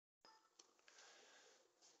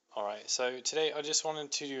Alright, so today I just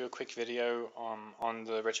wanted to do a quick video on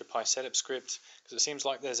the RetroPie Setup Script because it seems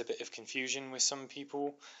like there's a bit of confusion with some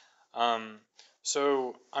people.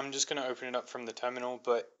 So I'm just going to open it up from the terminal,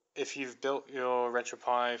 but if you've built your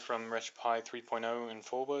RetroPie from RetroPie 3.0 and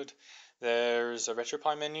forward, there's a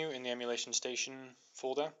RetroPie menu in the emulation station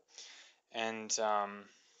folder, and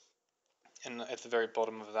at the very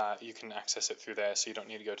bottom of that you can access it through there, so you don't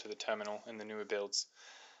need to go to the terminal in the newer builds.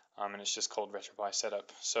 And it's just called RetroPie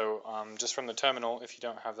Setup. So just from the terminal, if you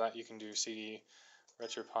don't have that, you can do cd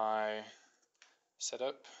RetroPie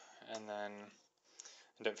Setup, and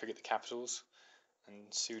don't forget the capitals, and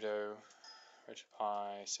sudo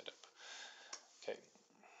RetroPie Setup. Okay,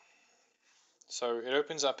 so it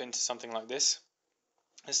opens up into something like this.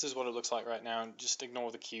 This is what it looks like right now. Just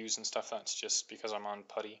ignore the cues and stuff. That's just because I'm on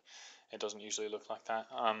putty. It doesn't usually look like that.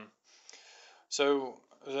 I'm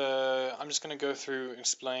just going to go through and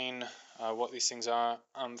explain what these things are.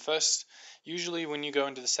 First, usually when you go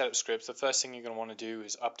into the setup script, the first thing you're going to want to do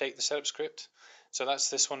is update the setup script. So that's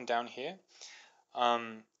this one down here.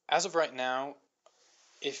 As of right now,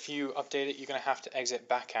 if you update it, you're going to have to exit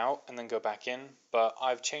back out and then go back in. But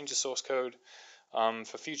I've changed the source code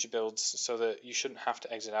for future builds so that you shouldn't have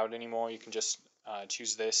to exit out anymore. You can just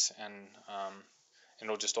choose this, and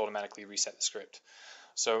it'll just automatically reset the script.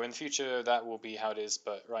 So in the future that will be how it is,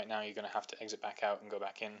 but right now you're going to have to exit back out and go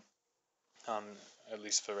back in, at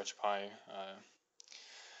least for RetroPie,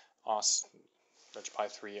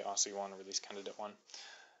 RetroPie 3, RC1, release candidate 1.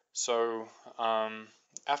 So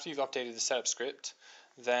after you've updated the setup script,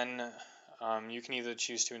 then you can either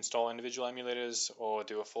choose to install individual emulators or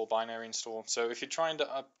do a full binary install. So if you're trying to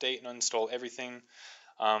update and install everything,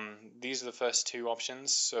 these are the first two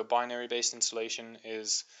options. So binary based installation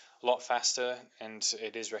is a lot faster, and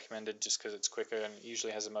it is recommended just because it's quicker and it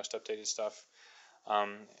usually has the most updated stuff. So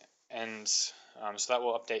that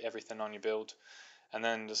will update everything on your build. And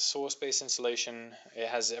then the source based installation, it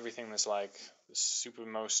has everything that's like the super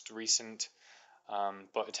most recent,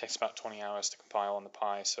 but it takes about 20 hours to compile on the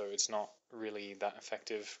Pi, so it's not really that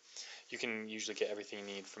effective. You can usually get everything you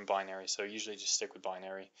need from binary, so usually just stick with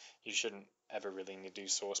binary. You shouldn't ever really need to do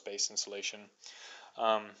source based installation.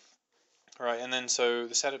 Right, and then so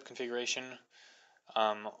the setup configuration,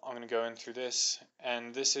 I'm going to go in through this,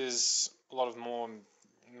 and this is a lot of more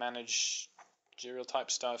managerial type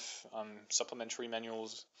stuff, supplementary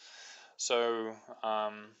manuals. So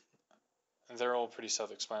they're all pretty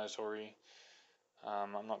self-explanatory.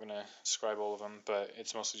 I'm not going to describe all of them, but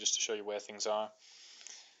it's mostly just to show you where things are.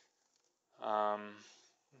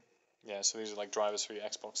 Yeah, so these are like drivers for your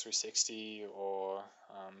Xbox 360 or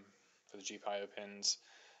for the GPIO pins.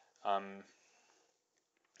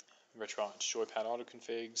 RetroArch joypad auto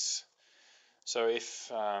configs. So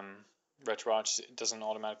if RetroArch doesn't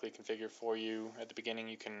automatically configure for you at the beginning,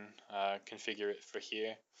 you can configure it for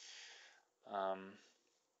here.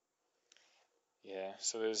 Yeah,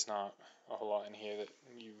 so there's not a whole lot in here that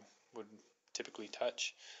you would typically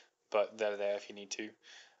touch, but they're there if you need to.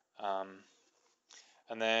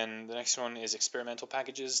 And then the next one is experimental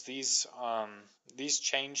packages. These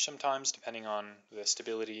change sometimes depending on the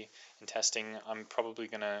stability and testing. I'm probably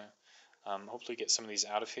going to hopefully get some of these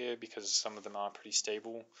out of here because some of them are pretty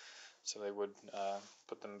stable, so they would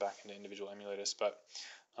put them back into individual emulators. But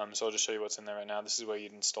so I'll just show you what's in there right now. This is where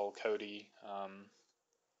you'd install Kodi,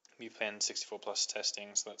 MuPen 64 Plus testing,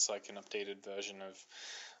 so that's like an updated version of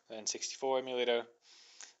the N64 emulator.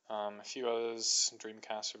 A few others,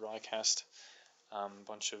 Dreamcast or Rycast. A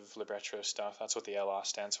bunch of libretro stuff. That's what the LR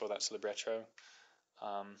stands for. That's libretro.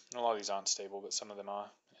 A lot of these aren't stable, but some of them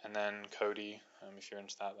are. And then Kodi, if you're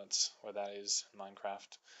into that, that's where that is.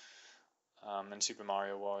 Minecraft. And Super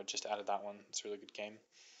Mario World, just added that one. It's a really good game.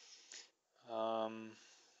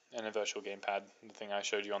 And a virtual gamepad, the thing I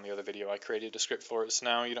showed you on the other video. I created a script for it, so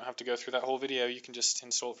now you don't have to go through that whole video. You can just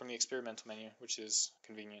install it from the experimental menu, which is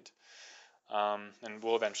convenient. And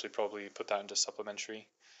we'll eventually probably put that into supplementary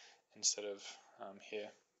instead of here.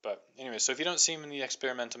 But anyway, so if you don't see them in the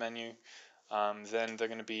experimental menu, then they're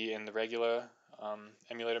going to be in the regular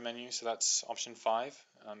emulator menu. So that's option 5,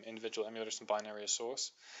 individual emulators and binary as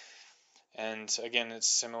source. And again, it's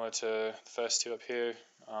similar to the first two up here.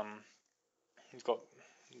 You've got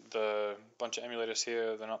the bunch of emulators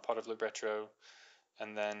here. They're not part of libretro.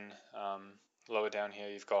 And then lower down here,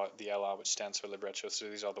 you've got the LR, which stands for libretro. So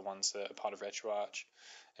these are the ones that are part of RetroArch,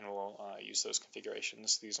 and we'll use those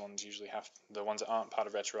configurations. These ones usually the ones that aren't part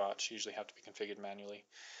of RetroArch usually have to be configured manually.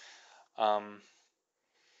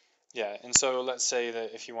 Yeah, and so let's say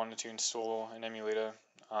that if you wanted to install an emulator,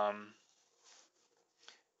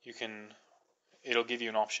 it'll give you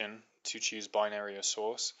an option to choose binary or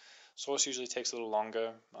source. Source usually takes a little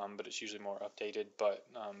longer, but it's usually more updated, but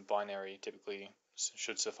binary typically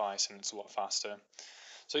should suffice and it's a lot faster.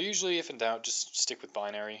 So usually if in doubt, just stick with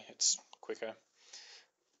binary, it's quicker.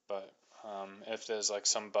 But if there's like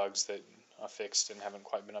some bugs that are fixed and haven't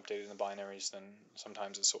quite been updated in the binaries, then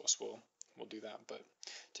sometimes the source will do that, but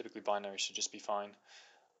typically binary should just be fine.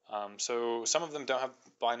 So some of them don't have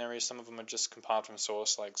binaries, some of them are just compiled from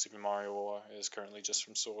source, like Super Mario War is currently just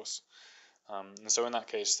from source. And so in that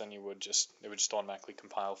case, then it would just automatically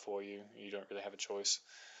compile for you. You don't really have a choice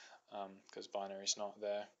because binary is not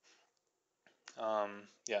there.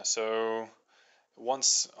 Yeah, so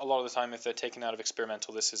once, a lot of the time, if they're taken out of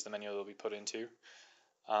experimental, this is the menu they'll be put into.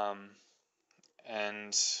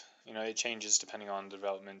 And it changes depending on the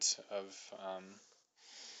development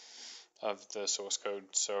of the source code.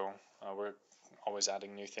 So we're always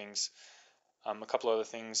adding new things. A couple other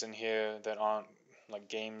things in here that aren't like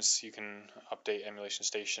games, you can update emulation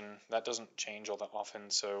station. That doesn't change all that often,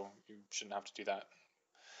 so you shouldn't have to do that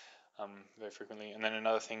very frequently. And then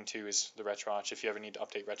another thing too is the RetroArch. If you ever need to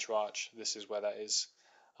update RetroArch, this is where that is.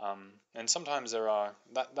 And sometimes there are,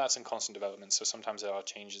 that's in constant development, so sometimes there are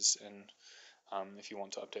changes in, if you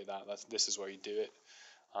want to update that, this is where you do it.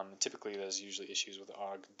 Typically there's usually issues with the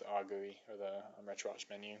ARG-GUI or the RetroArch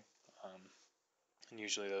menu. And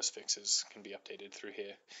usually those fixes can be updated through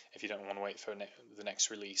here if you don't want to wait for the next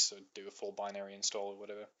release or do a full binary install or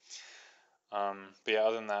whatever. But yeah,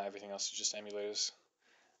 other than that, everything else is just emulators.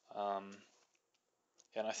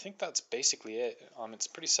 And I think that's basically it. It's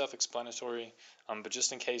pretty self-explanatory, but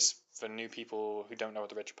just in case for new people who don't know what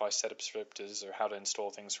the RetroPie Setup Script is or how to install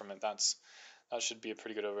things from it, that should be a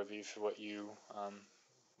pretty good overview for what you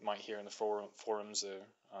might hear in the forums, or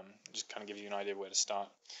just kind of give you an idea of where to start.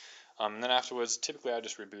 And then afterwards, typically I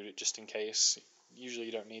just reboot it just in case. Usually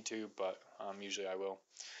you don't need to, but usually I will.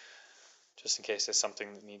 Just in case there's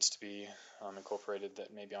something that needs to be incorporated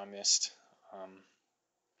that maybe I missed.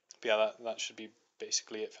 But yeah, that should be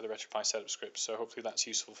basically it for the RetroPie Setup Script. So hopefully that's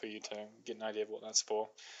useful for you to get an idea of what that's for.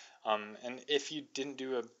 And if you didn't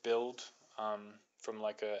do a build from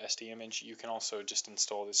like a SD image, you can also just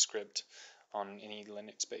install this script on any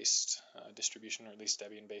Linux-based distribution, or at least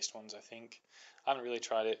Debian-based ones, I think. I haven't really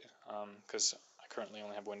tried it because I currently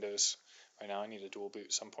only have Windows right now. I need a dual boot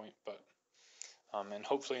at some point, but and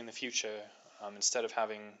hopefully in the future, instead of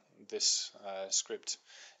having this script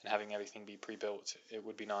and having everything be pre-built, it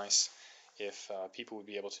would be nice if people would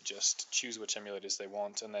be able to just choose which emulators they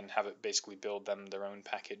want and then have it basically build them their own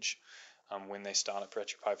package when they start up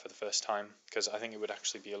RetroPie for the first time, because I think it would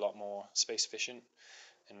actually be a lot more space efficient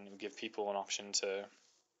and it would give people an option to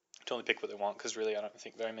only pick what they want, because really I don't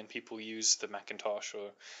think very many people use the Macintosh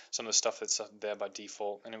or some of the stuff that's there by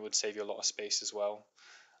default, and it would save you a lot of space as well.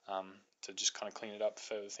 To just kind of clean it up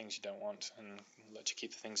for the things you don't want and let you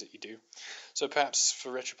keep the things that you do. So perhaps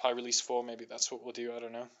for RetroPie Release 4, maybe that's what we'll do, I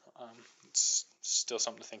don't know. It's still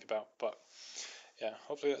something to think about, but yeah,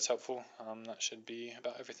 hopefully that's helpful. That should be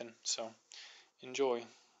about everything, so enjoy.